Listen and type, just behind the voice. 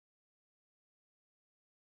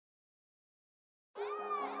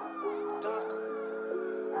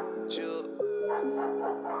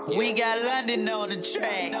We got London on the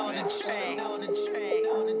track. You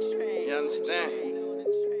understand?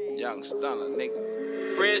 Young stunner,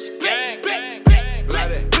 nigga. Rich gang,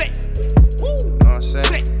 bloody. Know what I'm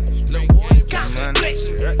saying? Money.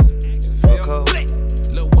 Fuck up. Rats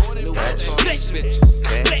on these bitches.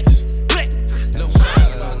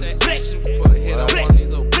 Put a hit on one of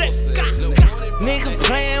these old pussy ass niggas. Nigga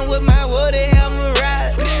playing with my wood, they help me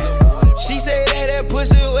ride. She say that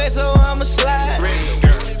pussy wet, so I'ma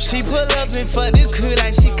slide. She pull up and fuck the crew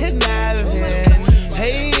like she conniving.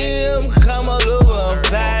 Hey, come all over,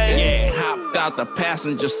 baby. Yeah, hopped out the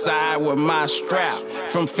passenger side with my strap.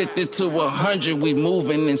 From 50 to 100, we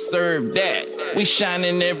moving and serve that. We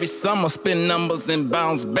shining every summer, spin numbers and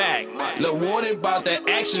bounce back. Lil' Woody about that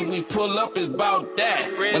action, we pull up is about that.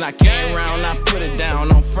 When I came around, I put it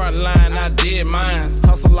down. On front line, I did mine.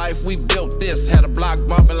 Hustle life, we built this. Had a block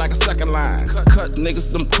bumping like a second line. Cut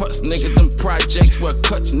niggas, them cuts niggas, them projects where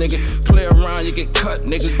cuts nigga. Play around, you get cut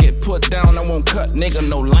nigga. Get put down, I won't cut nigga,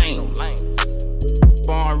 no lane.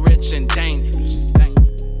 Born rich and dangerous.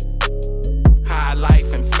 High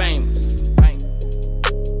life and famous.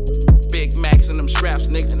 Big Macs and them straps,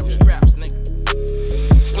 nigga.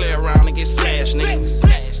 Play around and get smashed, nigga.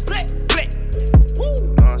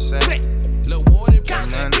 Know what I'm saying? Lil' Woody about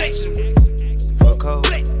that Money. action. Fuck up.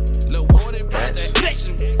 Lil' Woody about that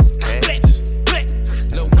action.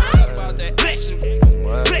 Lil' Woody about that action.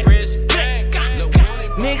 Rich gang. Lil' Woody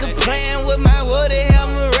about Nigga that playing with my wood, they help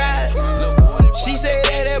me ride. She say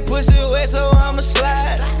that pussy wet, so I'ma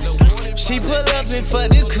slide. She pull up and fuck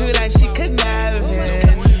the crew like she conniving.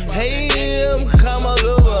 Hey, come all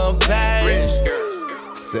over, baby.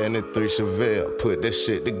 73 Chevelle, put that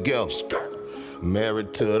shit together.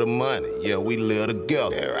 Married to the money, yeah, we live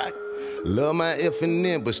together. Love my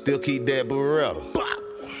F&N, but still keep that Beretta.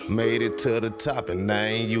 Made it to the top and I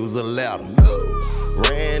ain't use a ladder.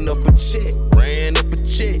 Ran up a check.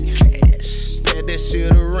 Pat that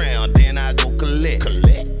shit around, then I go collect.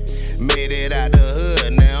 Made it out the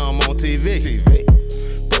hood, now I'm on TV.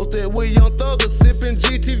 Posted with Young Thugger, sipping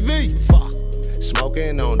GTV. Fuck.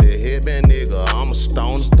 Smoking on the headband, nigga, I'm a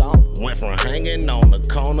stoner. Went from hanging on the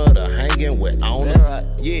corner to hanging with owners.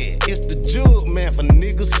 Yeah, it's the jug, man, for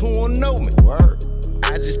niggas who don't know me. Word.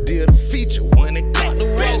 I just did a feature when it caught the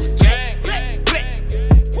road.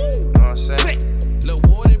 Know what I'm saying? Lil'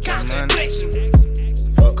 Woody about that action.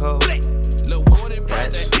 Fuck up. Lil' Woody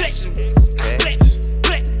about that action.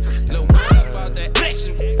 Lil' Woody about that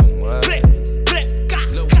action.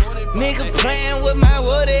 Nigga playing with my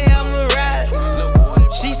wood, they help me ride.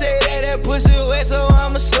 She say that pussy wet, so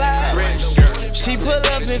I'ma slide. She pull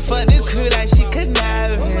up and fuck the crew like she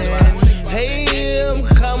conniving. Hey,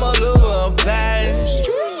 come all over, baby.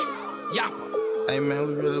 Hey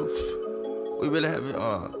man, we really have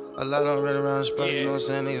a lot on right around the spot, you know what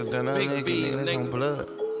I'm saying? Nigga, done Big B's, that's on nigga. blood.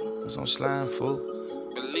 That's on slime, fool.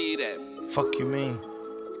 Believe that. Fuck you mean?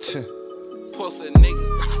 Pussy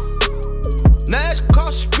nigga.